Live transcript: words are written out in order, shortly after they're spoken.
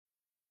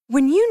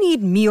When you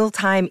need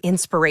mealtime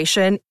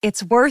inspiration,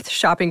 it's worth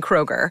shopping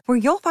Kroger, where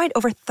you'll find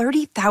over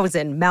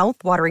 30,000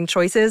 mouth-watering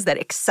choices that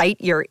excite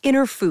your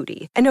inner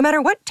foodie. And no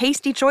matter what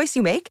tasty choice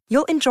you make,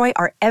 you'll enjoy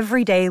our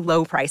everyday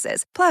low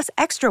prices, plus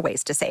extra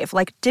ways to save,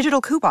 like digital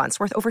coupons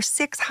worth over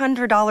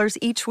 $600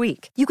 each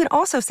week. You can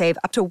also save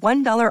up to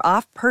 $1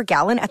 off per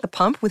gallon at the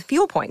pump with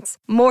fuel points.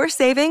 More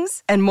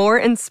savings and more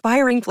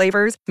inspiring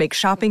flavors make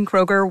shopping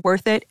Kroger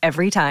worth it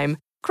every time.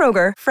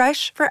 Kroger,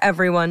 fresh for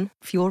everyone.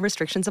 Fuel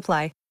restrictions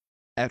apply.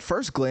 At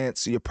first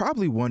glance, you're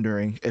probably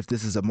wondering if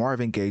this is a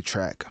Marvin Gaye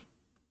track.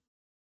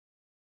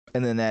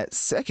 And then at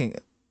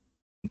second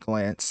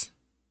glance,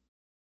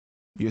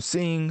 you're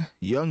seeing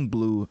Young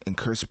Bleu and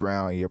Chris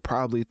Brown, and you're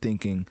probably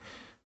thinking,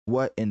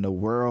 what in the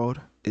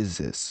world is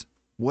this?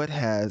 What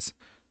has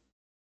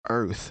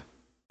Earth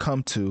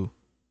come to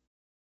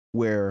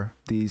where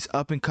these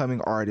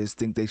up-and-coming artists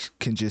think they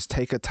can just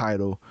take a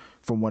title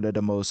from one of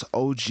the most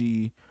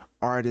OG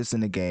artists in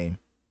the game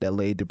that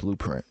laid the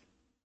blueprint?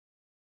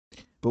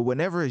 But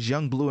whenever it's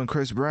Young Bleu and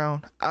Chris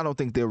Brown, I don't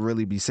think they'll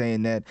really be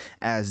saying that,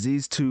 as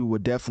these two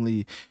would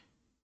definitely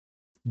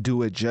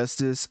do it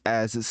justice,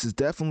 as this is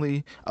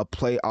definitely a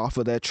play off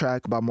of that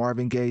track by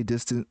Marvin Gaye,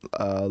 Distant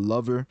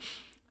Lover.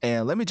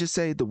 And let me just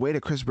say, the way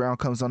that Chris Brown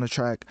comes on the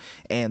track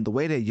and the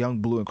way that Young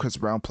Bleu and Chris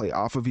Brown play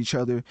off of each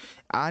other,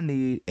 I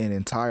need an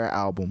entire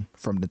album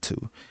from the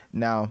two.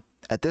 Now,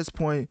 at this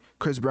point,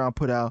 Chris Brown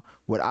put out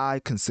what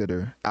I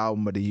consider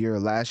album of the year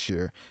last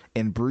year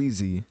in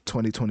Breezy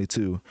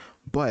 2022.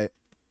 But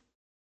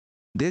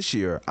this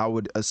year, I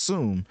would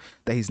assume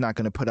that he's not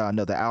going to put out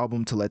another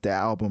album to let that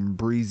album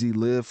Breezy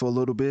live for a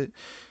little bit.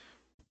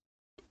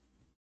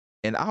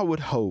 And I would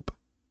hope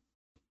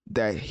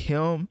that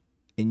him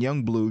and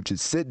Young Bleu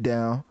just sit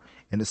down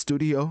in the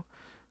studio,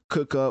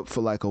 cook up for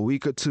like a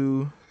week or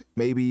two,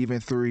 maybe even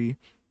 3.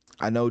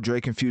 I know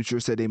Drake and Future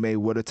said they made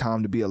What a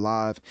Time to Be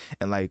Alive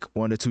in like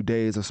 1 or 2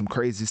 days or some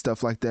crazy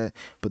stuff like that.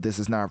 But this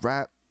is not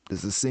rap.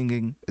 This is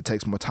singing. It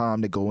takes more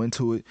time to go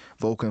into it.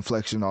 Vocal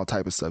inflection, all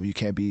type of stuff. You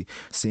can't be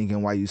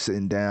singing while you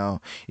sitting down.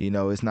 You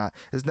know, it's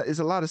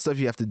a lot of stuff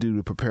you have to do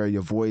to prepare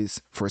your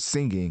voice for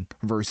singing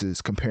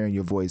versus comparing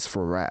your voice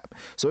for rap.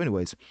 So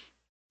anyways,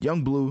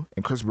 Young Bleu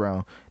and Chris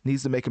Brown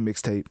needs to make a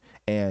mixtape.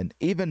 And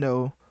even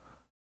though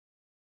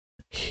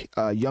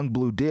Young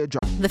Bleu did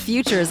drop. The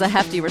future is a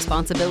hefty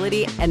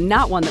responsibility and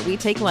not one that we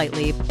take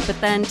lightly. But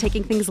then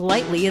taking things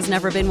lightly has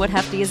never been what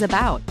Hefty is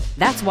about.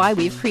 That's why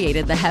we've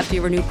created the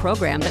Hefty Renew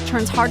program that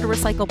turns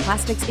hard-to-recycle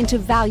plastics into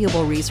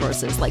valuable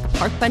resources like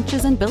park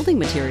benches and building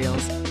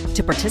materials.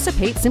 To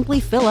participate, simply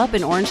fill up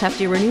an orange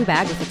Hefty Renew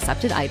bag with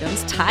accepted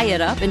items, tie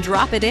it up, and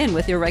drop it in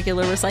with your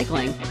regular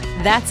recycling.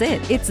 That's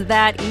it. It's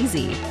that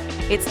easy.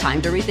 It's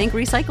time to rethink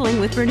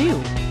recycling with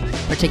Renew.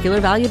 Particular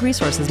valued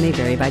resources may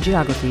vary by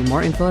geography.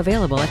 More info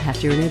available at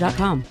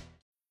heftyrenew.com.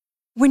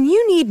 When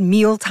you need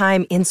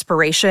mealtime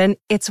inspiration,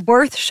 it's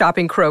worth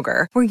shopping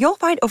Kroger, where you'll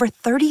find over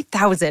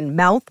 30,000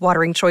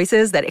 mouth-watering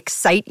choices that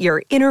excite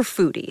your inner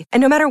foodie. And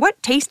no matter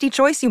what tasty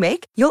choice you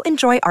make, you'll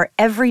enjoy our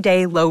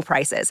everyday low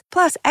prices,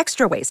 plus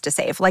extra ways to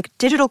save, like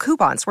digital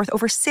coupons worth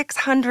over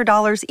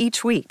 $600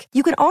 each week.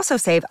 You can also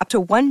save up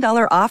to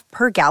 $1 off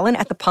per gallon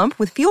at the pump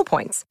with fuel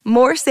points.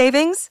 More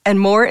savings and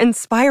more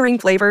inspiring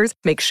flavors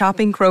make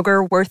shopping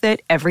Kroger worth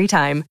it every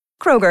time.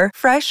 Kroger,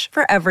 fresh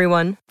for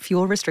everyone.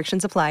 Fuel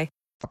restrictions apply.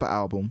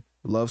 Album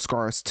Love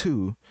Scars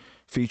 2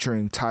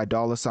 featuring Ty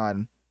Dolla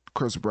 $ign,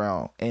 Chris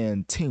Brown,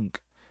 and Tink.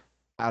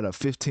 Out of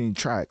 15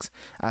 tracks,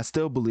 I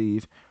still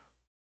believe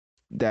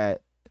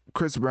that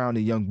Chris Brown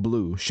and Young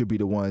Bleu should be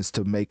the ones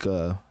to make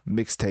a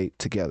mixtape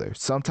together,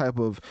 some type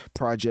of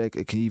project.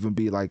 It can even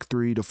be like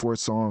 3 to 4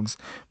 songs,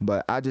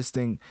 but I just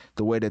think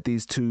the way that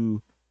these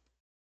two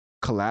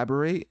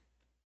collaborate,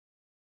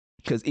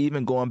 because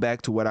even going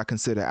back to what I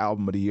consider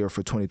album of the year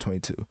for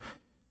 2022,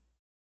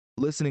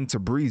 listening to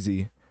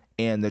Breezy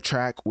and the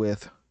track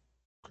with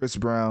Chris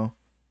Brown,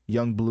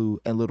 Young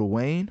Bleu, and Lil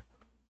Wayne,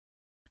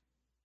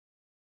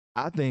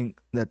 I think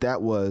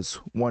that was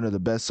one of the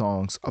best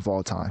songs of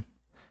all time.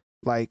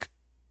 Like,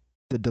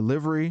 the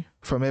delivery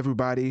from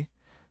everybody,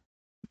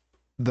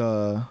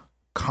 the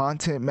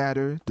content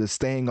matter, the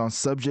staying on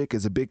subject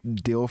is a big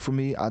deal for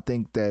me. I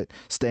think that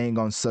staying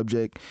on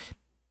subject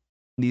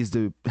needs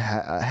to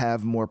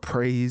have more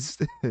praise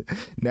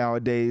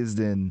nowadays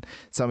than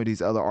some of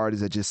these other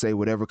artists that just say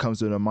whatever comes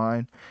to their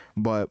mind.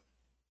 But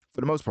for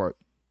the most part,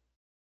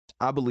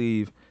 I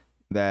believe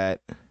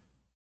that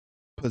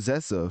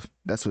Possessive,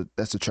 that's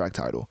the track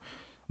title,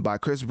 by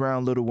Chris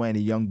Brown, Lil Wayne,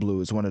 and Young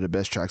Bleu is one of the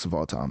best tracks of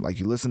all time. Like,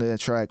 you listen to that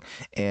track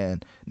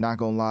and, not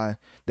gonna lie,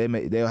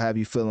 they'll have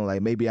you feeling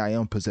like maybe I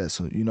am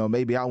possessive. You know,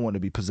 maybe I want to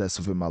be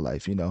possessive in my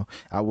life. You know,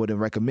 I wouldn't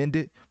recommend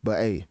it, but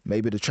hey,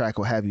 maybe the track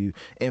will have you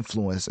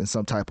influenced in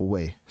some type of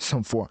way,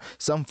 some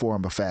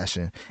form of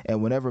fashion.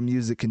 And whenever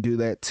music can do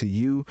that to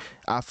you,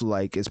 I feel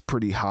like it's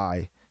pretty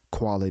high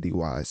quality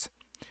wise.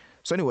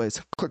 So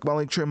anyways, click my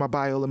link tree in my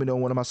bio. Let me know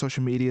on one of my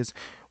social medias.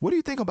 What do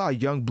you think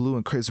about Young Bleu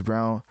and Chris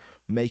Brown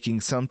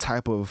making some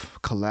type of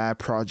collab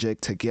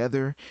project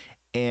together?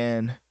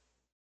 And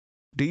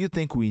do you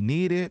think we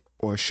need it,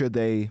 or should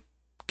they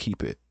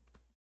keep it?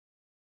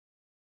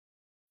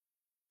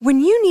 When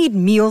you need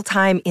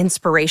mealtime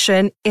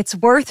inspiration, it's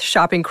worth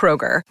shopping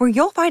Kroger, where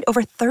you'll find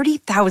over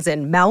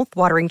 30,000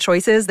 mouth-watering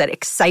choices that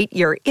excite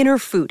your inner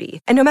foodie.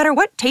 And no matter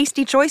what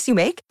tasty choice you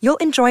make,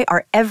 you'll enjoy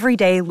our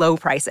everyday low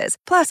prices,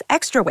 plus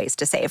extra ways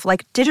to save,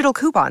 like digital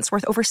coupons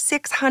worth over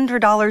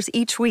 $600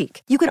 each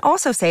week. You can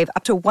also save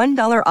up to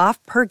 $1 off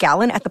per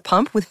gallon at the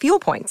pump with fuel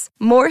points.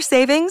 More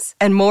savings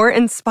and more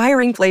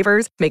inspiring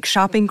flavors make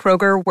shopping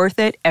Kroger worth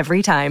it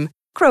every time.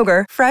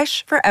 Kroger,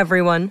 fresh for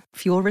everyone.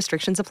 Fuel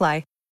restrictions apply.